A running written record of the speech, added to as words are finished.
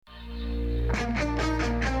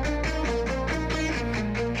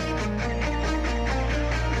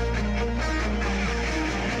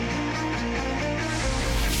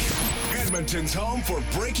Edmonton's home for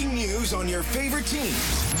breaking news on your favorite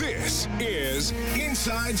teams. This is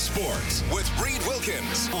Inside Sports with Reed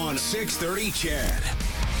Wilkins on 630 CHED.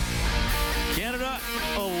 Canada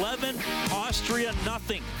 11, Austria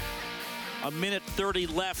nothing. A minute 30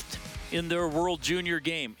 left in their World Junior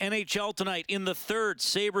game. NHL tonight in the third.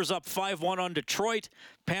 Sabres up 5-1 on Detroit.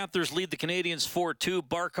 Panthers lead the Canadians 4-2.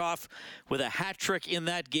 Barkov with a hat trick in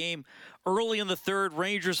that game. Early in the third,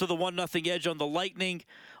 Rangers with a 1-0 edge on the Lightning.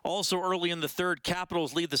 Also early in the third,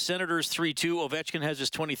 Capitals lead the Senators 3-2. Ovechkin has his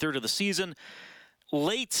 23rd of the season.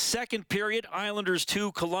 Late second period, Islanders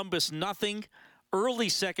 2, Columbus nothing. Early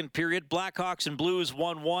second period, Blackhawks and Blues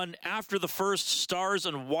 1-1. After the first, Stars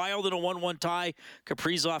and Wild in a 1-1 tie.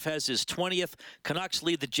 Kaprizov has his 20th. Canucks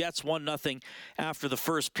lead the Jets 1-0 after the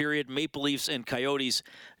first period. Maple Leafs and Coyotes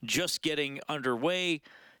just getting underway.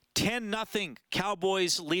 10-0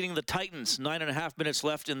 Cowboys leading the Titans. 9.5 minutes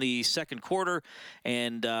left in the second quarter.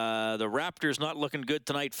 And the Raptors not looking good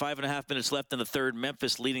tonight. 5.5 minutes left in the third.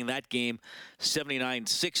 Memphis leading that game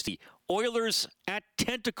 79-60. Oilers at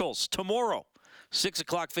Tentacles tomorrow. 6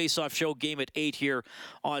 o'clock face-off show, game at 8 here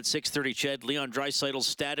on 630 CHED. Leon Draisaitl's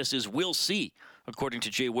status is we'll see, according to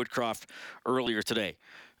Jay Woodcroft earlier today.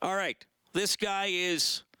 All right, this guy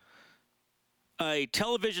is a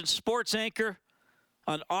television sports anchor,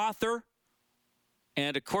 an author,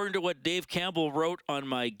 and according to what Dave Campbell wrote on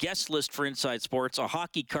my guest list for Inside Sports, a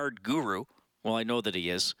hockey card guru. Well, I know that he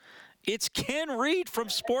is. It's Ken Reid from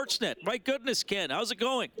Sportsnet. My goodness, Ken, how's it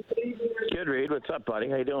going? Good, Reid. What's up, buddy?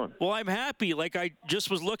 How you doing? Well, I'm happy. Like, I just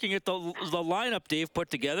was looking at the lineup Dave put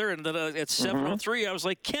together, and then at 7:03, I was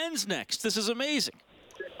like, Ken's next. This is amazing.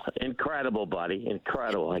 Incredible, buddy.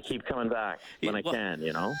 Incredible. I keep coming back when I can,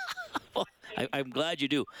 you know? Well, I'm glad you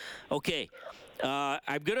do. Okay.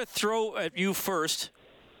 I'm going to throw at you first.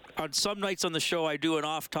 On some nights on the show, I do an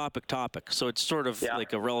off-topic topic, so it's sort of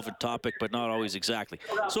like a relevant topic, but not always exactly.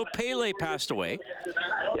 So Pele passed away.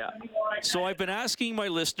 Yeah. So I've been asking my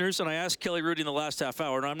listeners, and I asked Kelly Rudy in the last half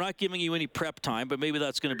hour, and I'm not giving you any prep time, but maybe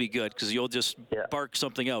that's going to be good because you'll just bark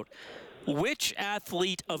something out. Which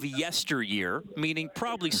athlete of yesteryear, meaning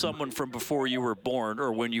probably someone from before you were born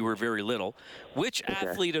or when you were very little, which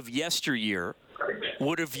athlete of yesteryear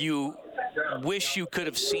would have you wish you could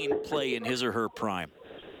have seen play in his or her prime?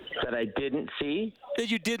 That I didn't see?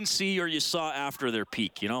 That you didn't see or you saw after their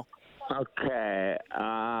peak, you know? Okay.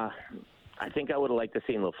 I think I would have liked to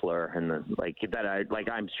see Lafleur, and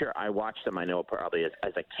I'm sure I watched him. I know probably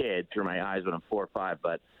as a kid through my eyes when I'm 4 or 5,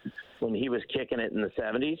 but when he was kicking it in the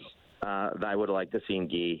 70s, I would have liked to seen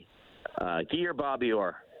Guy or Bobby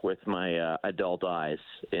Orr with my adult eyes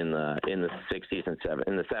in the 60s and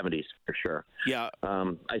in the 70s for sure. Yeah.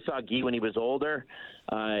 I saw Guy when he was older.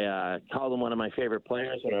 I called him one of my favorite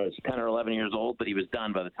players when I was 10 or 11 years old, but he was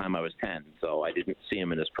done by the time I was 10, so I didn't see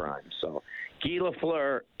him in his prime. So Guy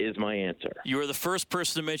Lafleur is my answer. You were the first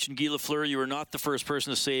person to mention Guy Lafleur. You were not the first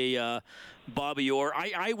person to say Bobby Orr.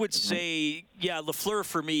 I would say, Lafleur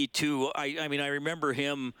for me too. I mean, I remember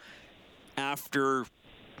him after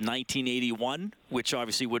 1981, which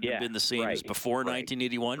obviously wouldn't have been the same as before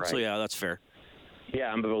 1981. Right. So, that's fair. Yeah,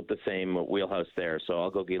 I'm about the same wheelhouse there, so I'll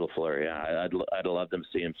go Guy Lafleur. Yeah, I'd love them to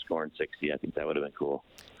see him scoring 60. I think that would have been cool.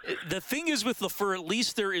 The thing is with Lafleur, at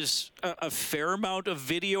least there is a fair amount of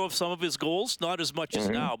video of some of his goals, not as much as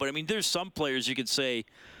now. But, I mean, there's some players you could say,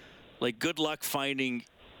 like, good luck finding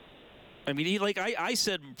 – I mean, I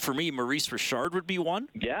said for me, Maurice Richard would be one.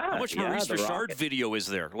 Yeah. How much Maurice Richard video is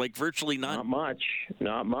there? Like virtually none.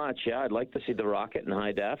 Not much. Yeah, I'd like to see the Rocket in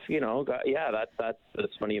high def. You know,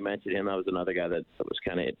 that's funny you mentioned him. That was another guy that was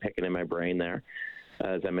kind of picking in my brain there,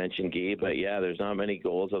 as I mentioned Guy. But yeah, there's not many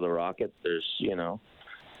goals of the Rocket. There's, you know,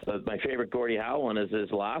 my favorite Gordie Howe one is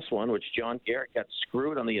his last one, which John Garrett got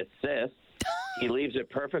screwed on the assist. He leaves it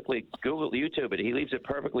perfectly. Google, YouTube it. He leaves it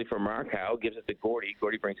perfectly for Mark Howe, gives it to Gordie.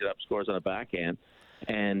 Gordie brings it up, scores on the backhand.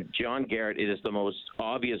 And John Garrett, it is the most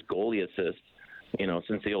obvious goalie assist, you know,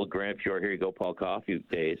 since the old Grant Fjord, here you go, Paul Coffey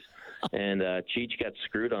days. And Cheech got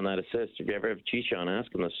screwed on that assist. If you ever have Cheech on,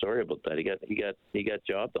 ask him the story about that. He got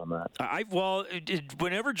jobbed on that.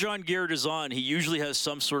 Whenever John Garrett is on, he usually has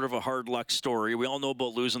some sort of a hard luck story. We all know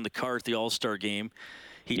about losing the car at the All-Star game.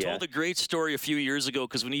 He told a great story a few years ago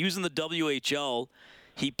because when he was in the WHL,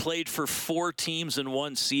 he played for 4 teams in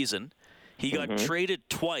one season. He got traded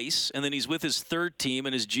twice, and then he's with his third team,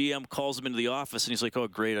 and his GM calls him into the office, and he's like, oh,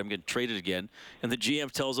 great, I'm getting traded again. And the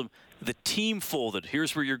GM tells him, The team folded.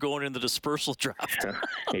 Here's where you're going in the dispersal draft.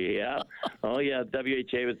 Yeah. Oh, yeah.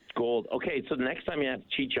 WHA was gold. Okay, so the next time you have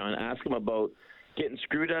Cheech on, ask him about getting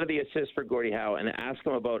screwed out of the assist for Gordie Howe, and ask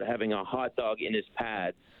him about having a hot dog in his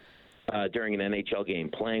pad during an NHL game,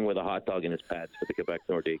 playing with a hot dog in his pads for the Quebec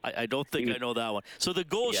Nordiques. I don't think I know that one. So the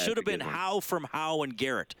goal should have been Howe from Howe and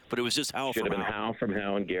Garrett, but it was just Howe from Howe. Should have been Howe from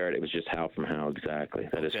Howe and Garrett. It was just Howe from Howe, exactly.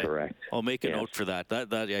 That is correct. I'll make a note for that.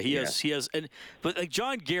 He has, but like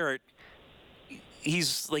John Garrett,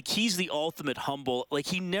 he's the ultimate humble. Like,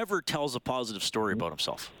 he never tells a positive story about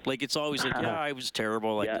himself. Like, it's always like, yeah, I was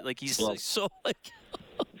terrible. Like he's so like.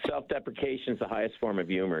 Self-deprecation is the highest form of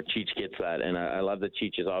humor. Cheech gets that, and I love that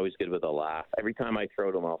Cheech is always good with a laugh. Every time I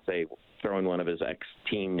throw to him, I'll throw in one of his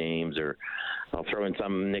ex-team names, or I'll throw in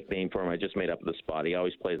some nickname for him I just made up on the spot. He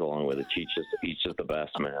always plays along with it. He's just the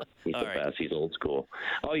best, man. He's the best. He's old school.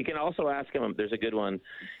 Oh, you can also ask him, there's a good one.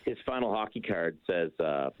 His final hockey card says,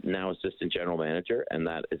 now assistant general manager, and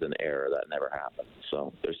that is an error. That never happened.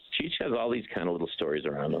 So Cheech has all these kind of little stories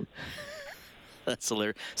around him. That's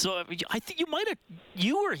hilarious. So I think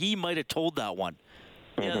you or he might have told that one.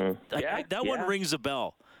 Yeah, that one rings a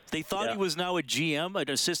bell. They thought he was now a GM, an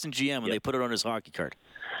assistant GM, and they put it on his hockey card.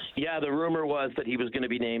 Yeah, the rumor was that he was going to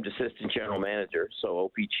be named assistant general manager, so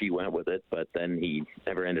OPG went with it, but then he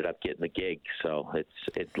never ended up getting the gig, so it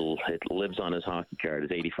lives on his hockey card.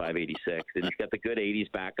 It's 85, 86, and he's got the good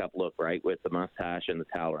 80s backup look, right, with the mustache and the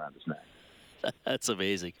towel around his neck. That's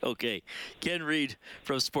amazing. Okay. Ken Reid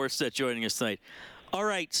from Sportsnet joining us tonight. All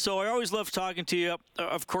right. So I always love talking to you.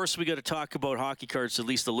 Of course, we got to talk about hockey cards at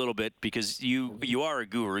least a little bit, because you are a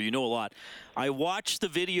guru. You know a lot. I watched the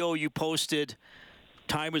video you posted.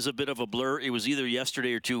 Time is a bit of a blur. It was either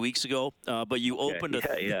yesterday or 2 weeks ago, but you opened a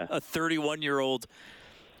 31-year-old.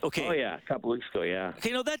 Okay. Oh, yeah. A couple weeks ago, yeah.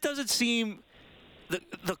 Okay. No, that doesn't seem...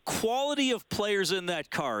 The quality of players in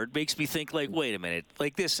that card makes me think, like, wait a minute,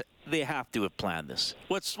 like this, they have to have planned this.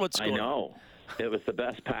 What's going on? I know. It was the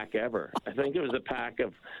best pack ever. I think it was a pack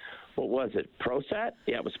of, what was it, Pro Set?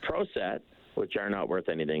 Yeah, it was Pro Set, which are not worth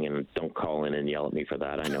anything, and don't call in and yell at me for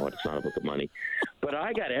that. I know it's not about the money. But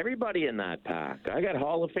I got everybody in that pack. I got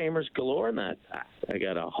Hall of Famers galore in that pack. I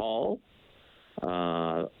got a Hall.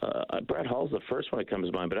 Brett Hall's the first one that comes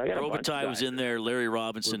to mind, but I got Robitaille was in there. Larry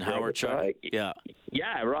Robinson, Howard Chuck. Yeah,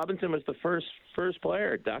 Robinson was the first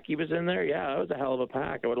player. Ducky was in there. Yeah, that was a hell of a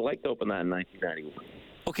pack. I would have liked to open that in 1991.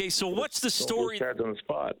 Okay, so what's the story? Cards on the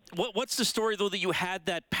spot. What's the story though that you had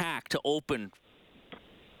that pack to open?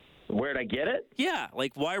 Where'd I get it? Yeah,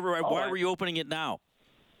 like why were you opening it now?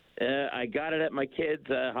 I got it at my kid's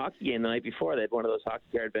hockey game the night before. They had one of those hockey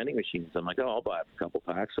card vending machines. I'm like, I'll buy a couple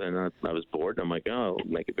packs. And I was bored. And I'm like, I'll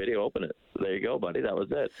make a video, open it. There you go, buddy. That was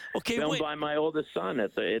it. Okay, filmed by my oldest son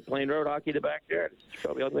at Plain Road Hockey, the backyard.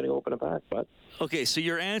 Probably I'm going to open a pack, but. Okay, so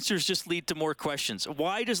your answers just lead to more questions.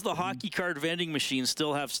 Why does the hockey card vending machine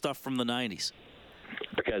still have stuff from the 90s?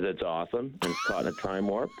 Because it's awesome and it's caught in a time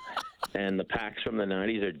warp. And the packs from the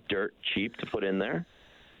 90s are dirt cheap to put in there.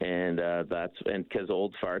 And because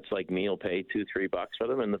old farts like me will pay $2-3 for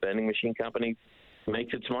them, and the vending machine company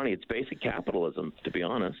makes its money. It's basic capitalism, to be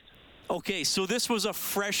honest. Okay, so this was a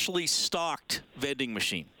freshly stocked vending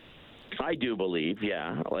machine. I do believe,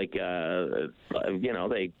 yeah. Like they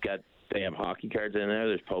have hockey cards in there.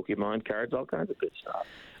 There's Pokemon cards, all kinds of good stuff.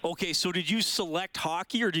 Okay, so did you select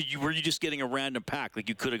hockey, or were you just getting a random pack? Like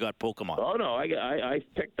you could have got Pokemon? Oh, no. I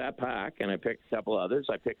picked that pack, and I picked a couple others.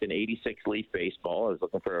 I picked an 86 Leaf baseball. I was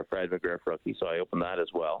looking for a Fred McGriff rookie, so I opened that as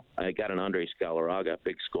well. I got an Andres Galarraga,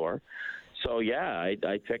 big score. So, yeah, I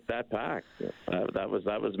picked that pack. That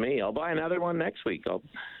was me. I'll buy another one next week.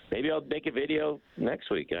 Maybe I'll make a video next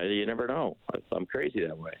week. You never know. I'm crazy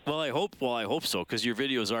that way. Well, I hope so, because your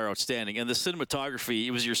videos are outstanding. And the cinematography,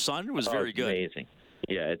 it was your son? It was very good. Amazing.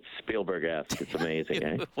 Yeah, it's Spielberg-esque. It's amazing.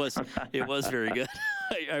 It was very good.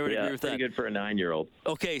 I would agree with that. Pretty good for a 9-year-old.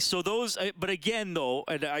 Okay, so those, but again, though,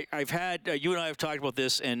 and I've had, you and I have talked about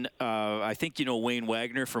this, and I think you know Wayne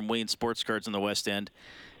Wagner from Wayne Sports Cards in the West End.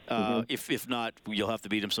 If not, you'll have to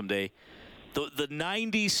beat him someday. The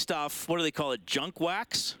 90s stuff, what do they call it? Junk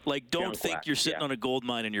wax? Like, don't think you're sitting on a gold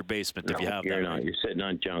mine in your basement if you have that. You're not. Right? You're sitting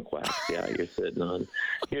on junk wax. Yeah, you're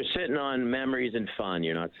sitting on memories and fun.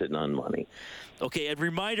 You're not sitting on money. Okay, and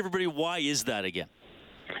remind everybody, why is that again?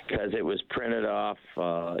 Because it was printed off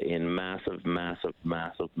in massive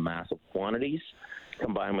quantities,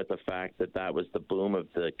 combined with the fact that was the boom of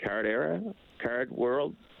the card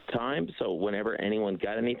world time. So whenever anyone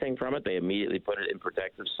got anything from it, they immediately put it in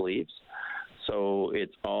protective sleeves. So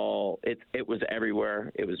it was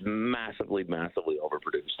everywhere. It was massively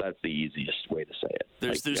overproduced. That's the easiest way to say it.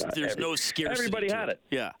 There's no scarcity. Everybody had it.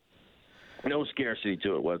 Yeah. No scarcity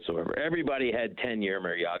to it whatsoever. Everybody had 10-year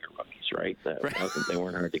Yager rookies, right? They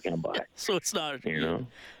weren't hard to come by. So it's not,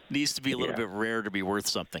 needs to be a little bit rare to be worth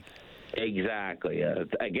something. Exactly.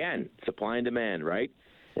 Again, supply and demand, right?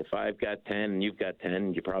 If I've got 10 and you've got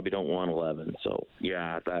 10, you probably don't want 11. So,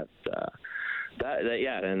 that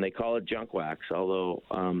and they call it junk wax, although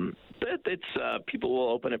it's people will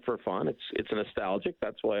open it for fun. It's nostalgic.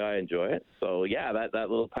 That's why I enjoy it. So, that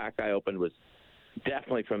little pack I opened was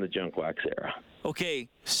definitely from the junk wax era. Okay,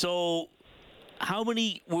 so how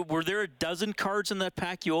many were there? A dozen cards in that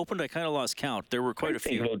pack you opened? I kind of lost count. There were quite a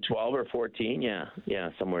few. 12 or 14, yeah,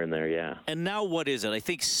 somewhere in there, yeah. And now what is it? I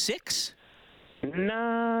think 6.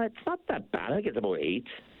 Nah, it's not that bad. I think it's about 8.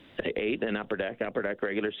 8 and Upper Deck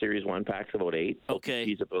regular Series 1 pack's about 8. Okay.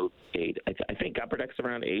 He's about 8. I think Upper Deck's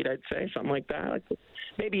around 8, I'd say, something like that. Like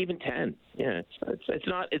maybe even 10. Yeah, it's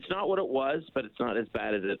not what it was, but it's not as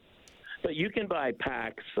bad as it. But you can buy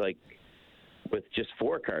packs like with just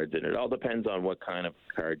 4 cards in it. It all depends on what kind of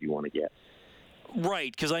card you want to get.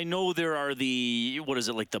 Right, because I know there are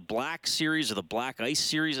like the Black Series or the Black Ice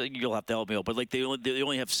Series. You'll have to help me out, but like they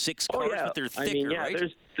only have 6 cards, but they're thicker,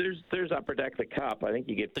 right? There's Upper Deck the Cup. I think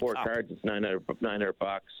you get 4 cards. It's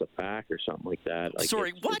 $900 a pack or something like that. Like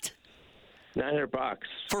Sorry, what? $900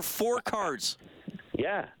 for 4 cards?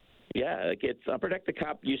 Yeah. Like it's Upper Deck the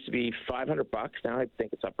Cup used to be $500. Now I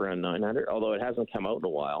think it's up around $900. Although it hasn't come out in a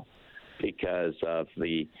while because of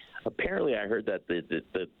apparently I heard that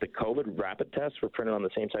the COVID rapid tests were printed on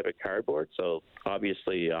the same type of cardboard. So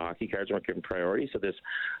obviously hockey cards weren't given priority. So this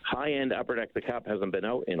high-end Upper Deck the Cup hasn't been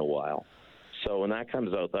out in a while. So when that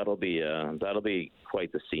comes out, that'll be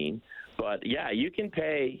quite the scene. But yeah, you can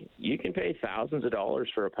pay thousands of dollars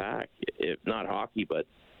for a pack, if not hockey, but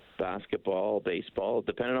basketball, baseball,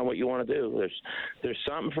 depending on what you want to do. There's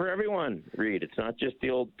something for everyone, Reed. It's not just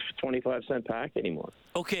the old 25-cent pack anymore.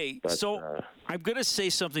 Okay, so I'm going to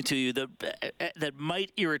say something to you that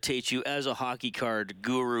might irritate you as a hockey card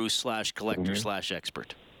guru / collector /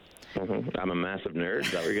 expert. Mm-hmm. I'm a massive nerd.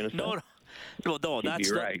 Is that what you're going to say? No,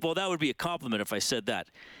 that's right. Well, that would be a compliment if I said that.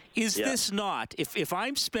 Is this not, if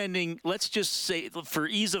I'm spending, let's just say, for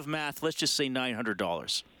ease of math, let's just say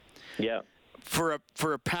 $900. Yeah. For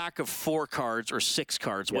a pack of 4 cards or 6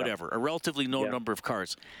 cards, whatever, a relatively low number of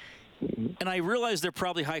cards. And I realize they're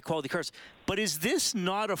probably high quality cards, but is this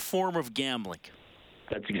not a form of gambling?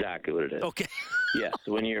 That's exactly what it is. Okay. Yes,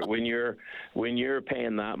 when you're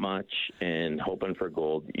paying that much and hoping for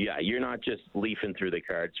gold, you're not just leafing through the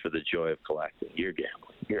cards for the joy of collecting. You're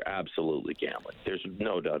gambling. You're absolutely gambling. There's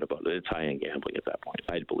no doubt about it. It's high-end gambling at that point,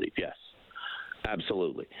 I believe. Yes,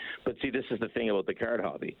 absolutely. But see, this is the thing about the card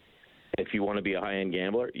hobby. If you want to be a high-end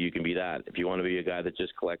gambler, you can be that. If you want to be a guy that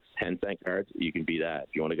just collects 10-cent cards, you can be that.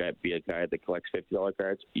 If you want to be a guy that collects $50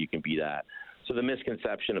 cards, you can be that. So the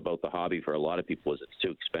misconception about the hobby for a lot of people is it's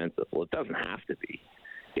too expensive. Well, it doesn't have to be.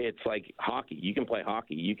 It's like hockey. You can play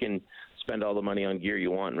hockey. You can spend all the money on gear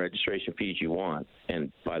you want and registration fees you want.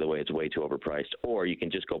 And by the way, it's way too overpriced. Or you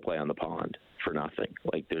can just go play on the pond for nothing.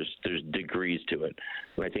 Like there's degrees to it.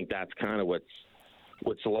 And I think that's kind of what's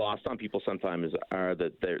lost on people sometimes are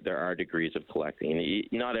that there are degrees of collecting.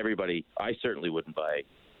 Not everybody. I certainly wouldn't buy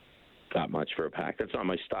that much for a pack. That's not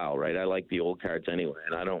my style, right? I like the old cards anyway,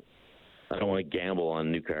 and I don't want to gamble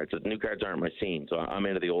on new cards. The new cards aren't my scene, so I'm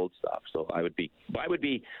into the old stuff. So I would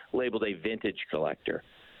be labeled a vintage collector.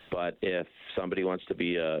 But if somebody wants to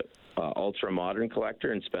be a ultra modern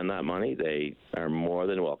collector and spend that money, they are more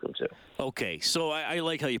than welcome to. Okay, so I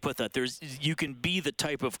like how you put that. You can be the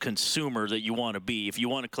type of consumer that you want to be. If you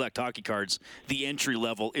want to collect hockey cards, the entry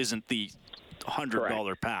level isn't the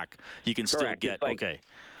 $100 pack. You can still get okay.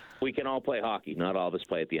 We can all play hockey. Not all of us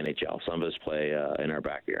play at the NHL. Some of us play in our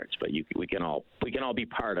backyards, but we can all be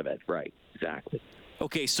part of it. Right? Exactly.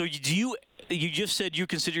 Okay, so you just said you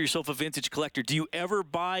consider yourself a vintage collector. Do you ever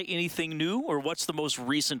buy anything new, or what's the most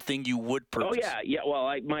recent thing you would purchase? Oh yeah.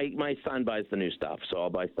 Well, my son buys the new stuff, so I'll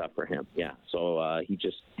buy stuff for him. Yeah. So he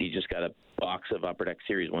just got a box of Upper Deck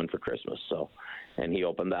Series 1 for Christmas. So, and he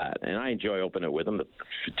opened that, and I enjoy opening it with him. The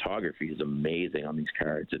photography is amazing on these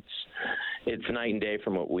cards. It's night and day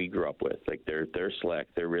from what we grew up with. Like they're slick.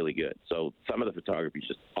 They're really good. So some of the photography is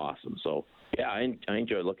just awesome. So. Yeah, I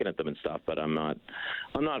enjoy looking at them and stuff, but I'm not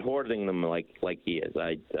hoarding them like he is.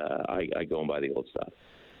 I go and buy the old stuff.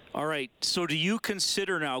 All right. So do you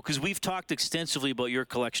consider now, because we've talked extensively about your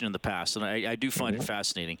collection in the past, and I do find it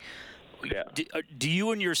fascinating. Yeah. Do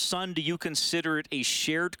you and your son, do you consider it a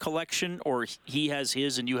shared collection, or he has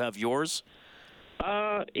his and you have yours?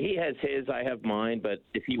 He has his, I have mine, but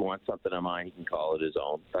if he wants something of mine, he can call it his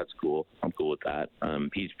own. That's cool. I'm cool with that.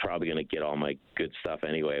 He's probably going to get all my good stuff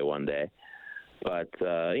anyway one day. But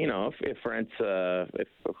if rent's if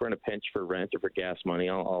we're in a pinch for rent or for gas money,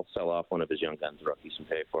 I'll sell off one of his Young Guns rookies and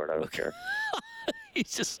pay for it. I don't care.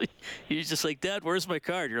 He's just like, Dad, where's my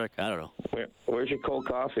card? You're like, I don't know. Where's your Cole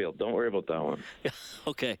Caulfield? Don't worry about that one. Yeah.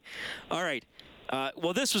 Okay. All right.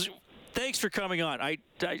 Well, this was. Thanks for coming on. I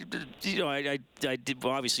did.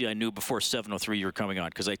 Well, obviously, I knew before 7:03 you were coming on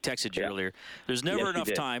because I texted you earlier. There's never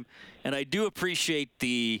enough time, and I do appreciate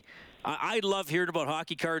the. I love hearing about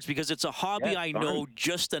hockey cards because it's a hobby I know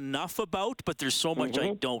just enough about, but there's so much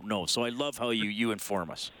I don't know. So I love how you inform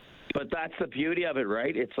us. But that's the beauty of it,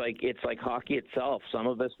 right? It's like hockey itself. Some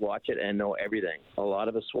of us watch it and know everything. A lot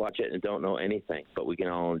of us watch it and don't know anything, but we can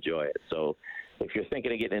all enjoy it. So if you're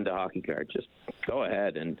thinking of getting into hockey cards, just go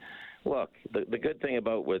ahead and look. The good thing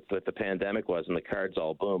about with the pandemic was, and the cards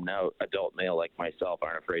all boom. Now adult male like myself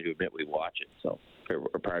aren't afraid to admit we watch it. So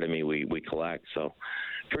or part of me, we collect. So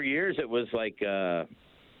for years it was like a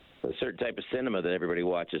certain type of cinema that everybody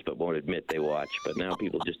watches but won't admit they watch. But now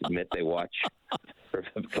people just admit they watch or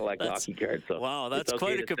collect hockey cards. So wow, that's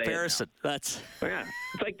quite a comparison. It's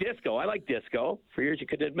like disco. I like disco. For years you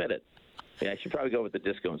couldn't admit it. Yeah, I should probably go with the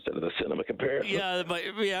disco instead of the cinema comparison.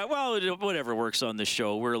 Yeah. Well, whatever works on this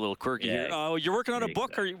show. We're a little quirky here. You're working on a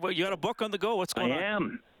book, or you got a book on the go? What's going on? I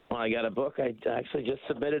am. Well, I got a book. I actually just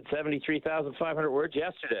submitted 73,500 words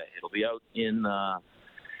yesterday. It'll be out in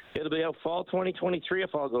fall 2023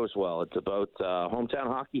 if all goes well. It's about hometown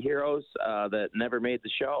hockey heroes that never made the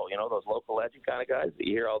show. You know, those local legend kind of guys that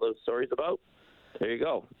you hear all those stories about. There you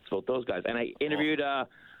go. It's about those guys. And I interviewed a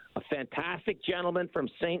fantastic gentleman from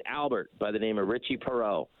St. Albert by the name of Richie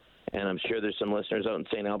Perreault. And I'm sure there's some listeners out in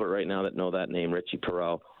St. Albert right now that know that name, Richie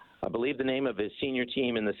Perreault. I believe the name of his senior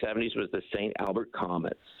team in the 70s was the St. Albert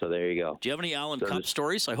Comets. So there you go. Do you have any Allen Cup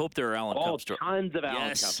stories? I hope there are Allen Cup stories. Tons of Allen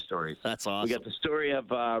Cup stories. That's awesome. We got the story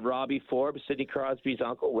of Robbie Forbes, Sidney Crosby's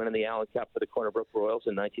uncle, winning the Allen Cup for the Corner Brook Royals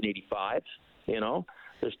in 1985. You know,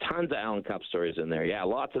 there's tons of Allen Cup stories in there. Yeah,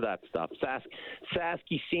 lots of that stuff.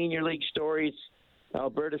 Sasky Senior League stories,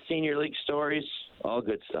 Alberta Senior League stories, all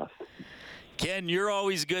good stuff. Ken, you're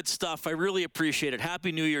always good stuff. I really appreciate it.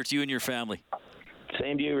 Happy New Year to you and your family.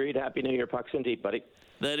 Same to you, Reed. Happy New Year. Pucks and deep, buddy.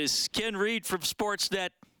 That is Ken Reid from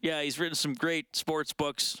Sportsnet. Yeah, he's written some great sports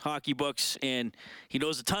books, hockey books, and he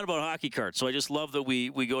knows a ton about hockey cards. So I just love that we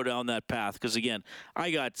go down that path because, again, I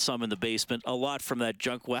got some in the basement, a lot from that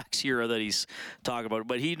junk wax era that he's talking about.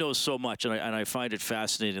 But he knows so much, and I find it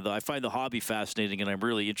fascinating. I find the hobby fascinating, and I'm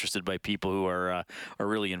really interested by people who are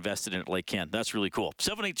really invested in it like Ken. That's really cool.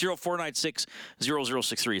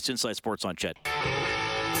 780-496-0063. It's Inside Sports on Chet.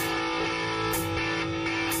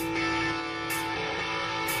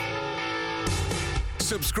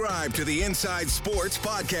 Subscribe to the Inside Sports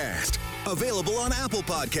Podcast. Available on Apple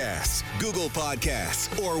Podcasts, Google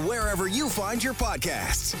Podcasts, or wherever you find your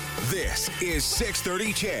podcasts. This is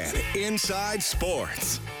 630 CHED Inside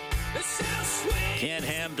Sports.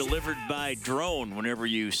 Can-Ham delivered by drone whenever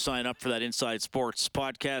you sign up for that Inside Sports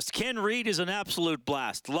podcast. Ken Reid is an absolute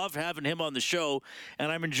blast. Love having him on the show,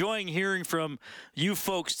 and I'm enjoying hearing from you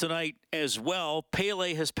folks tonight as well.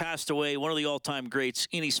 Pele has passed away, one of the all-time greats,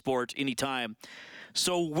 any sport, anytime.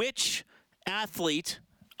 So which athlete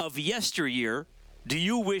of yesteryear do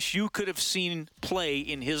you wish you could have seen play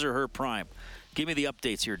in his or her prime? Give me the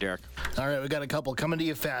updates here, Derek. All right, we got a couple coming to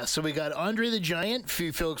you fast. So we got Andre the Giant.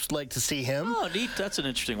 Few folks like to see him. Oh, neat. That's an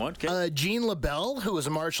interesting one. Okay. Gene LaBelle, who was a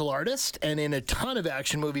martial artist and in a ton of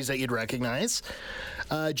action movies that you'd recognize.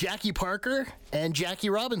 Jackie Parker and Jackie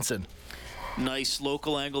Robinson. Nice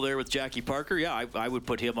local angle there with Jackie Parker. Yeah, I would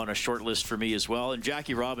put him on a short list for me as well. And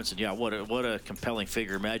Jackie Robinson, yeah, what a compelling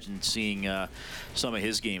figure. Imagine seeing some of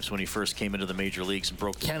his games when he first came into the major leagues and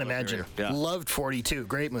broke the Can't imagine. Yeah. Loved 42.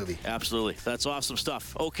 Great movie. Absolutely. That's awesome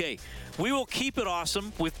stuff. Okay, we will keep it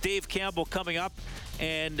awesome with Dave Campbell coming up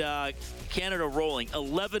and Canada rolling.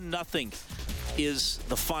 11-0 is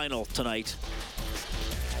the final tonight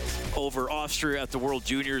over Austria at the World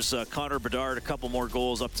Juniors. Connor Bedard, a couple more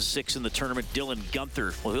goals, up to 6 in the tournament. Dylan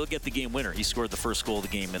Gunther, well, he'll get the game winner. He scored the first goal of the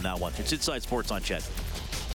game in that one. It's Inside Sports on Chet.